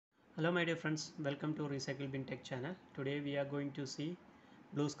Hello my dear friends, welcome to Recyclebintech channel. Today we are going to see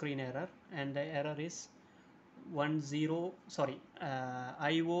blue screen error, and the error is IO1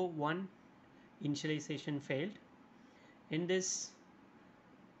 initialization failed. In this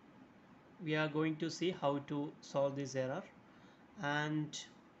we are going to see how to solve this error, and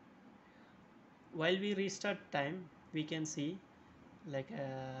while we restart time we can see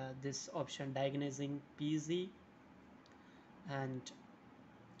this option diagnosing PC and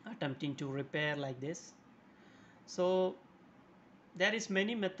attempting to repair like this. So there is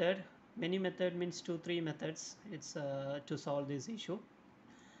many method means 2-3 methods it's to solve this issue,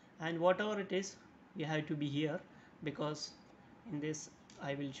 and whatever it is you have to be here, because in this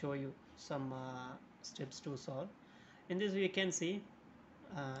I will show you some steps to solve. In this we can see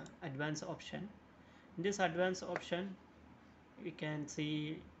advanced option. In this advanced option we can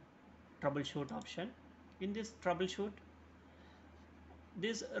see troubleshoot option. In this troubleshoot,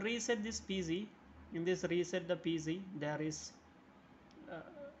 this reset this PC. In this reset the PC there is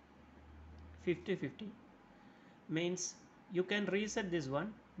 50-50, means you can reset this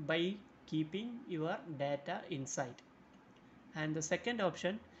one by keeping your data inside. And the second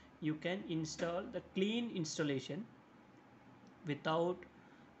option, you can install the clean installation without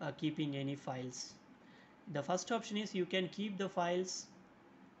keeping any files. The first option is you can keep the files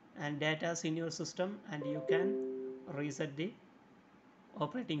and data in your system and you can reset the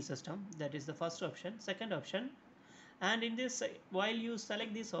operating system. That is the first option. Second option, and in this while you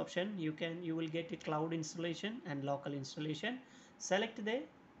select this option you will get a cloud installation and local installation. Select the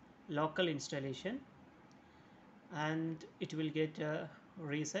local installation and it will get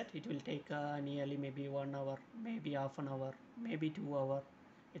reset. It will take nearly maybe 1 hour, maybe half an hour, maybe 2 hour.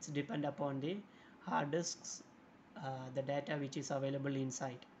 It's depend upon the hard disks, the data which is available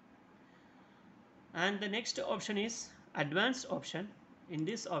inside. And the next option is advanced option. In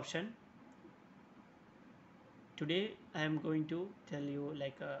this option today I am going to tell you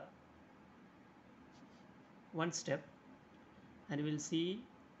one step, and we will see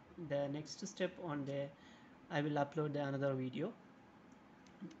the next step on the I will upload another video.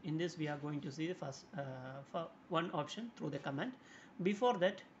 In this we are going to see the first for one option through the command. Before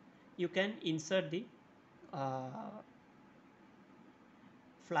that you can insert the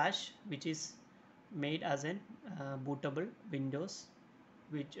flash which is made as an bootable Windows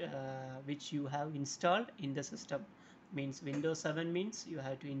which you have installed in the system. Means Windows 7 means you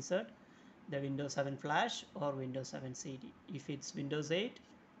have to insert the Windows 7 flash or Windows 7 CD. If it's Windows 8,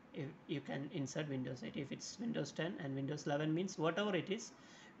 if you can insert Windows 8. If it's Windows 10 and Windows 11 means whatever it is,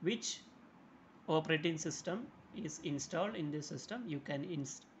 which operating system is installed in the system, you can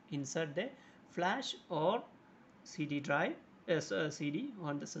insert the flash or CD drive CD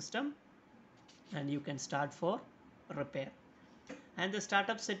on the system, and you can start for repair. And the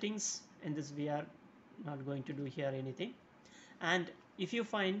startup settings, in this we are not going to do here anything. And if you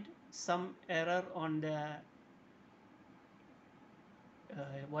find some error on the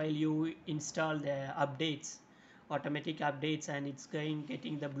while you install the updates, automatic updates, and it's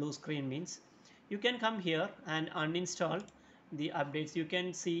getting the blue screen, means you can come here and uninstall the updates. You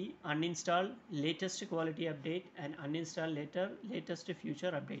can see uninstall latest quality update and uninstall latest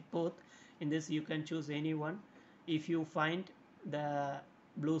future update, both. In this you can choose any one if you find the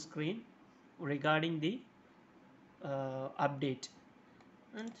blue screen regarding the update.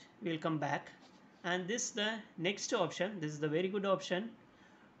 And we'll come back, and this the next option. This is the very good option,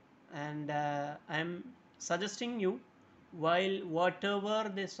 and I'm suggesting you, while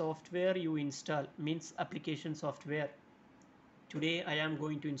whatever the software you install, means application software. Today I am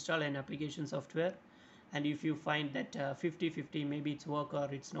going to install an application software, and if you find that 50-50, maybe it's work or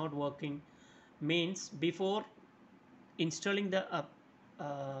it's not working, means before installing the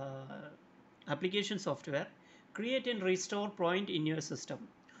application software, create and restore point in your system.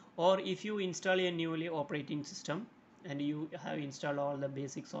 Or if you install a newly operating system and you have installed all the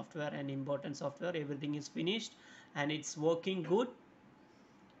basic software and important software, everything is finished and it's working good,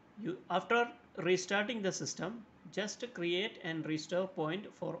 you after restarting the system, just create and restore point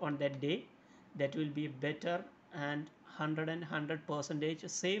for on that day. That will be better and 100%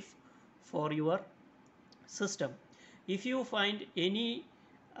 safe for your system. If you find any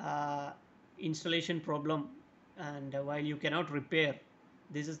installation problem and while you cannot repair,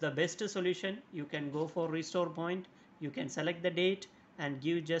 this is the best solution. You can go for restore point. You can select the date and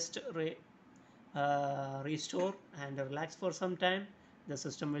give just restore and relax for some time. The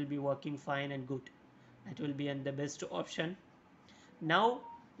system will be working fine and good. That will be the best option. Now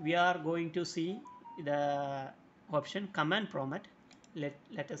we are going to see the option command prompt.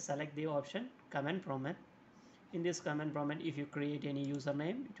 Let us select the option command prompt. In this command prompt, if you create any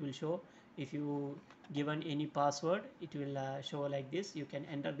username, it will show. If you given any password, it will show like this. You can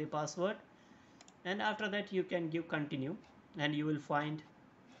enter the password, and after that you can give continue, and you will find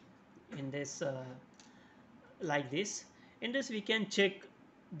in this like this. In this we can check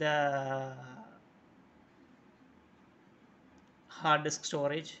the hard disk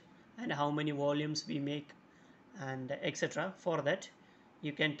storage and how many volumes we make and etc. For that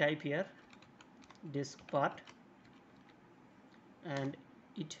you can type here disk part and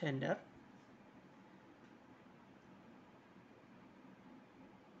hit enter.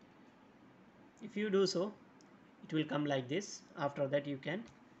 If you do so, it will come like this. After that you can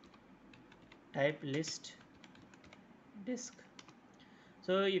type list disk.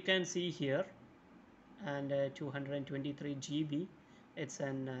 So you can see here, and 223 GB, it's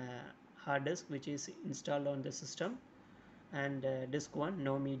an hard disk which is installed on the system, and disk 1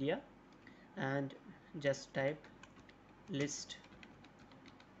 no media, and just type list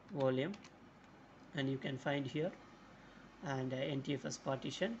volume, and you can find here, and NTFS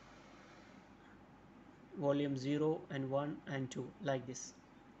partition volume 0 and 1 and 2 like this,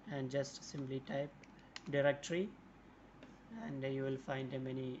 and just simply type directory, and you will find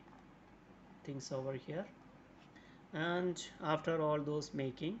many things over here. And after all those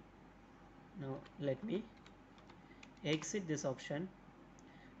making, now let me exit this option,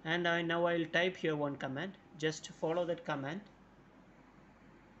 and now I will type here one command. Just follow that command.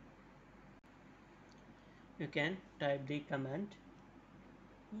 You can type the command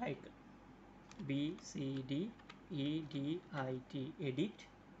like bcdedit edit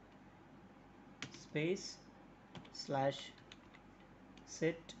space /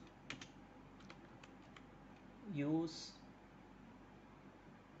 set use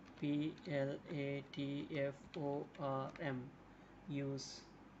platform use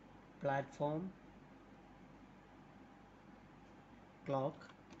platform clock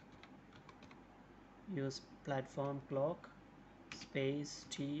use platform clock space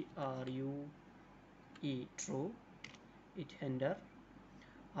true true, hit enter.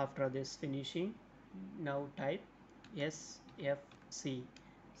 After this finishing, now type sfc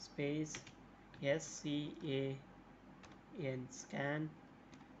space scan scan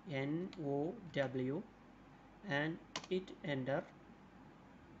now and hit enter.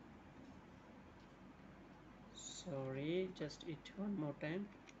 Sorry, just hit one more time,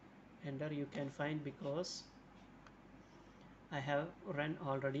 enter. You can find, because I have run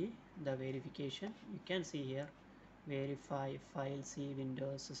already the verification. You can see here verify file C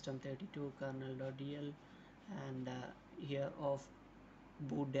Windows system 32 kernel.dl, and here of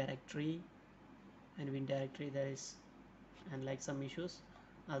boot directory and win directory there is, and like some issues.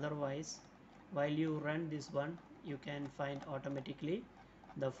 Otherwise, while you run this one, you can find automatically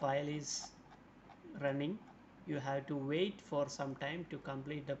the file is running. You have to wait for some time to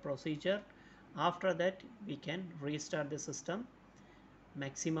complete the procedure. After that we can restart the system.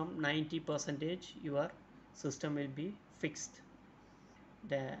 Maximum 90% your system will be fixed.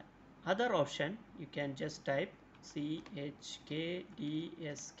 The other option, you can just type chkdsk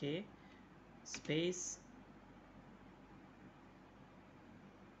space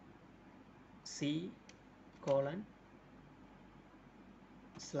c colon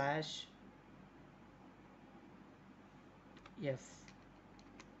slash f.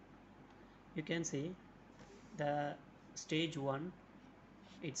 You can see the stage 1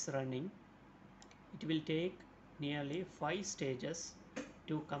 it's running. It will take nearly 5 stages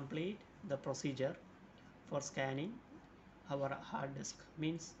to complete the procedure for scanning our hard disk.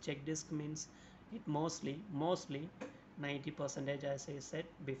 Means check disk means it mostly 90%, as I said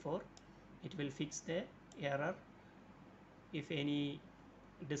before. It will fix the error if any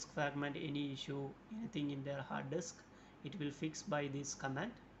disk fragment, any issue, anything in their hard disk, it will fix by this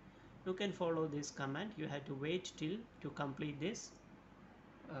command. You can follow this command. You have to wait till to complete this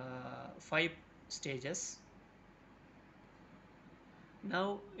 5 stages.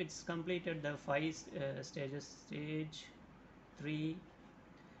 Now it's completed the 5 stages. Stage 3,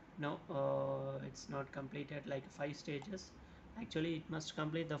 no, it's not completed like 5 stages. Actually it must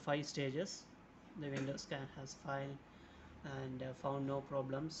complete the 5 stages. The Windows scan has filed and found no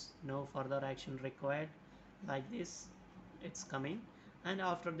problems, no further action required, like this it's coming. And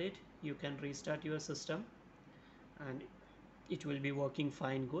after that you can restart your system and it will be working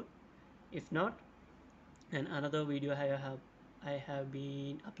fine, good. If not, and another video I have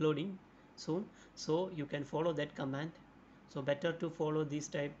been uploading soon, so you can follow that command. So better to follow these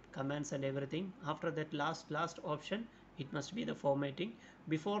type commands and everything. After that last option, it must be the formatting.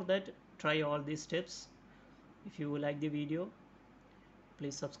 Before that, try all these steps. If you like the video,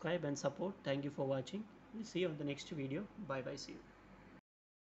 please subscribe and support. Thank you for watching. We'll see you on the next video. Bye bye. See you.